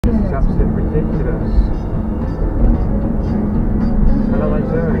is absolutely ridiculous. What are they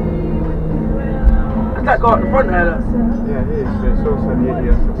doing? Is that guy at the front there? Look? Yeah, he is, but it's also the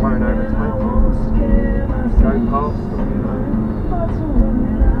idiots that won't overtake him. Go past them, you know.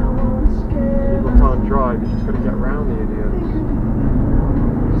 People can't drive, you just got to get around the idiots.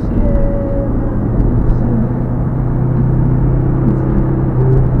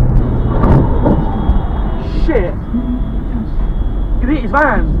 Shit! You hit his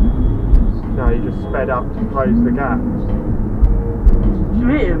van! No, he just sped up to close the gap. You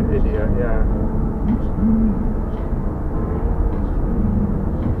hit him? Idiot, yeah.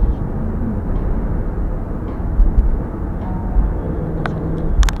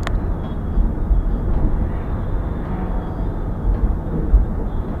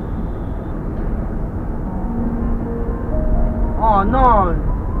 Oh no!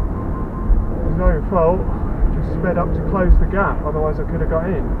 It's no fault. Just sped up to close the gap, otherwise I could have got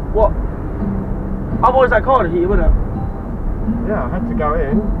in. What? Otherwise that car would hit you, wouldn't it? Yeah, I had to go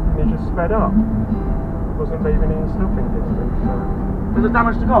in, and he just sped up. Wasn't leaving any stopping distance, so... Does it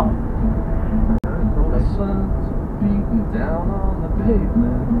damage the car?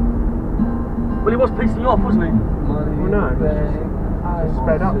 Well, he was pissing you off, wasn't he? Well, no, he just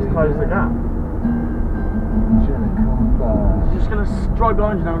sped up to close the gap. He's just going to drive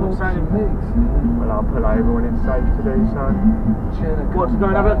behind you now and not say anything. Well, I'll pull over when it's safe to do so. What, to go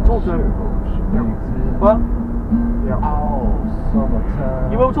and have a talk to him? Yep. What? Yep.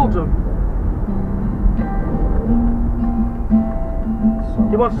 You will talk to him?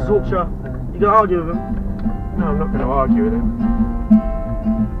 He wants to talk to you. You going to argue with him? No, I'm not going to argue with him.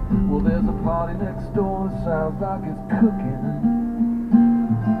 Well, there's a party next door, sounds like it's cooking.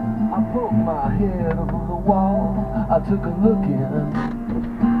 I poked my head over the wall, I took a look in.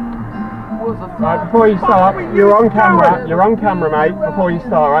 Right, before you start, you're on camera. You're on camera, mate, before you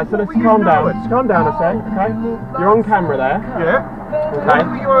start, right? So let's calm down. Just calm down a sec, okay? You're on camera there. Yeah. Okay. Why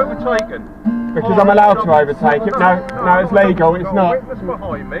were you overtaken? Because I'm allowed to overtake it. No, it's legal, it's not. Witness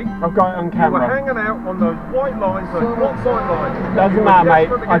behind me. I've got it on You were camera. hanging out on those white lines, those block white lines. Doesn't matter, mate.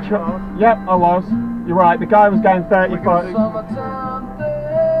 Yep, I was. You're right, the guy was going 35. What's it?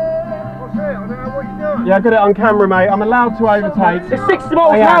 I don't know what you're doing. Yeah, I got it on camera, mate. I'm allowed to overtake. It's 60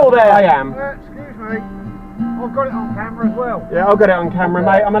 miles an hour there! I am. Excuse me. I've got it on camera as well. Yeah, I've got it on camera,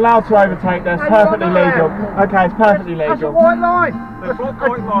 mate. I'm allowed to overtake. That's perfectly legal. Okay, it's perfectly That's a legal. white line. They're block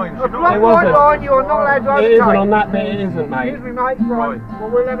white lines. It You're not wasn't. white line, you are not allowed to overtake. It isn't on that bit, it isn't, mate. Excuse me, mate. Right. Well,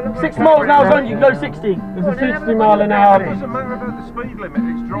 we'll have a look. 60 miles an hour zone, you can go 60. There's a 60 mile an hour. It doesn't matter about the speed limit,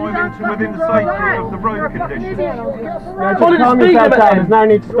 it's driving to within the safety of the road conditions. No, just calm yourself down. There's no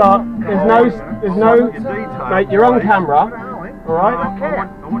need to start. There's no. Mate, you're on camera. Alright?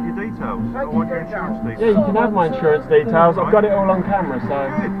 I want your details. I want your insurance details. Yeah, you can have my insurance details. I've got it all on camera, so.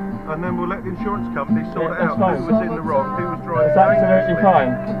 Good. And then we'll let the insurance company sort Yeah, it out that's who fine. was in the wrong, who was driving. It's absolutely dangerously. fine.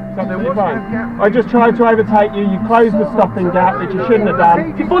 It's absolutely fine. I just tried to overtake you. You closed the stopping gap, which you shouldn't have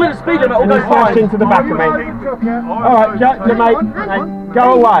done. If you follow the speed limit, it'll And go you smashed fine. into the back of me. Alright, mate,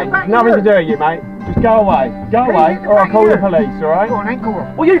 go away. It's nothing to do with you, mate. Just go away. Go away, or I'll call the police, alright? Go on, then, call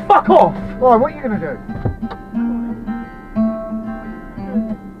them. Well, you fuck off! Right, what are you going to do?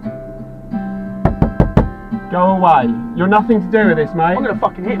 Go away. You're nothing to do with this, mate. I'm going to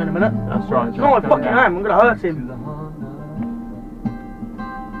fucking hit him in a minute. That's right, No, I John. fucking am. I'm going to hurt him.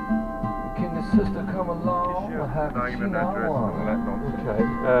 Can your sister come along? Well, how can she not want?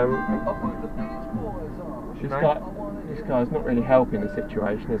 Okay, this guy's not really helping the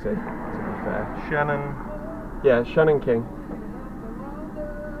situation, is he? To be fair. Shannon. Yeah, Shannon King.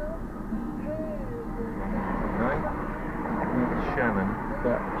 Okay. Shannon.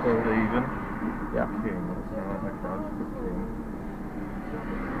 Yeah, King. Stephen. Yeah. King. Right, okay, I'll just put King.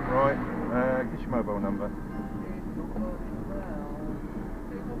 Right, get your mobile number.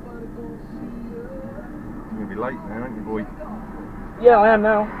 You're going to be late now, aren't you, boy? Yeah, I am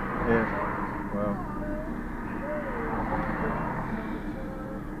now. Yeah. Well.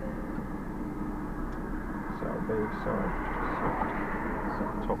 So I'll be sorry. It's at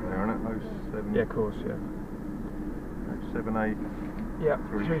the top there, isn't it? 07. Yeah, of course, yeah. 78. Yeah,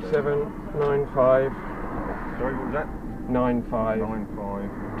 3795 Sorry, what was that? 95 95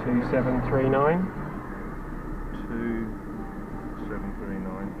 2739.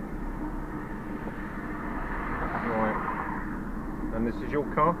 2739. Right. And this is your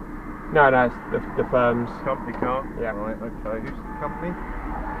car? No, it's the firm's. Company car? Yeah. Right, okay. Who's the company?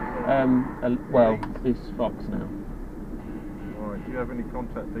 Well, it's Fox now. Right, do you have any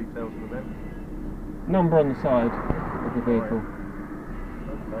contact details for them? Number on the side of the vehicle.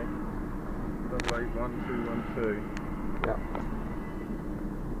 Okay. 881212. Yeah.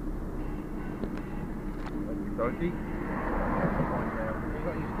 Doggy.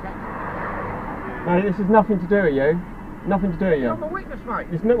 Mate, this has nothing to do with you. Nothing to do with you. I'm a witness, mate.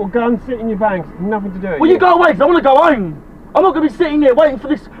 It's no, well, go and sit in your van. It's nothing to do with Will you. you go away? 'Cause I want to go home. I'm not going to be sitting here waiting for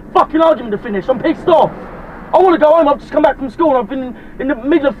this fucking argument to finish. I'm pissed off. I want to go home. I've just come back from school and I've been in the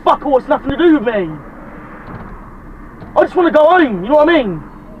middle of fuck all. It's nothing to do with me. I just want to go home. You know what I mean?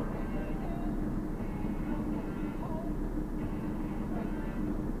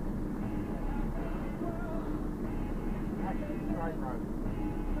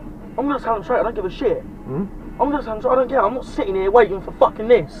 I'm going to tell him straight. I don't give a shit. Hmm? I'm going to tell him straight. I don't care. I'm not sitting here waiting for fucking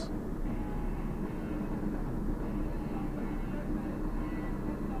this.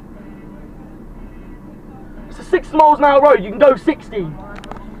 It's a 60 miles an hour road, you can go 60. I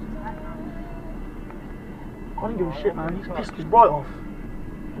don't give a shit, man. He's pissed his right off.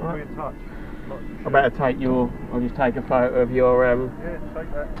 Right. Be in touch. I better take your. I'll just take a photo of your. Yeah,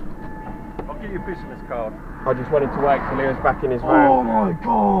 take that. I'll give you a business card. I just wanted to wait till he was back in his van. Oh my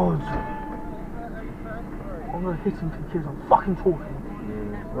god. I'm gonna hit him because I'm fucking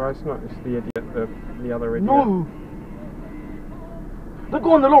talking. Well, it's not. It's the idiot. The other idiot. No. The guy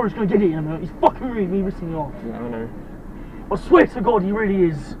on the lorry's gonna get it in a minute. He's fucking really ripping me off. Yeah, I know. I swear to God, he really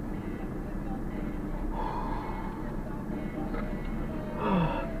is.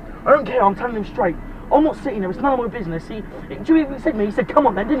 I don't care, I'm telling him straight. I'm not sitting there, it's none of my business. Do you hear what he said to me? He said, come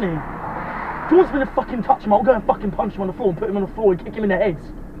on then, didn't he? If he wants me to fucking touch him, I'll go and fucking punch him on the floor and put him on the floor and kick him in the head.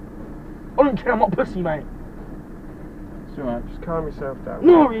 I don't care, I'm not a pussy, mate. It's alright, just calm yourself down.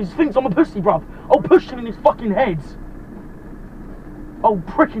 No, he thinks I'm a pussy, bruv. I'll push him in his fucking head. I'll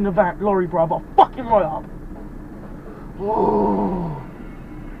prick in the lorry, bruv. I'll fucking right up. Oh.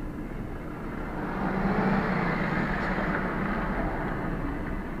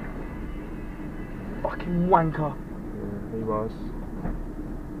 Fucking wanker. Yeah, he was.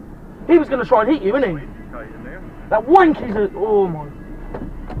 He was going to try and hit you, wasn't he? That wanky's a... Oh my...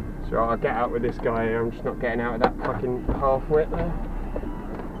 So I'll get out with this guy here. I'm just not getting out of that fucking half-wit there.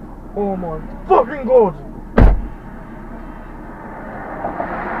 Oh my fucking God.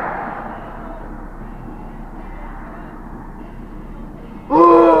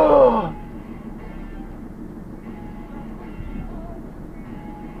 Oh.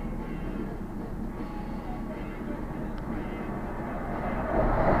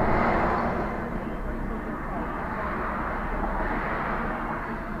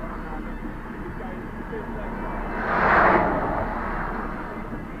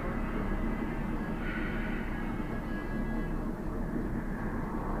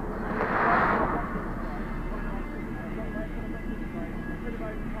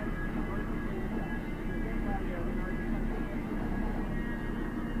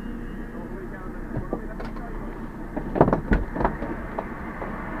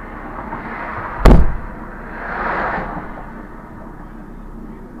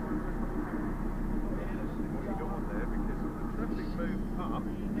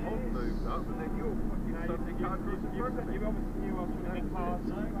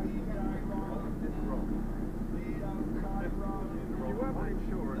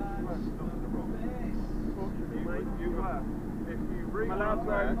 I'm allowed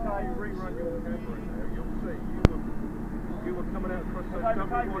to rerun your camera in there, you'll see you were coming out across those double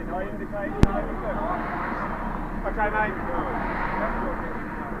wide lines. Okay, mate.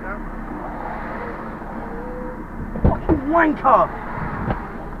 Fucking wanker.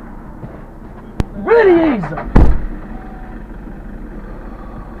 Really is.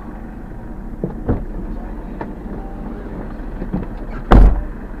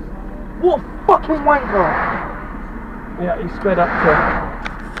 What a fucking wanker! Yeah, he sped up to...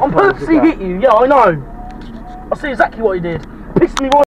 I'm purposely hit you, yeah, I know. I see exactly what he did. Pissed me right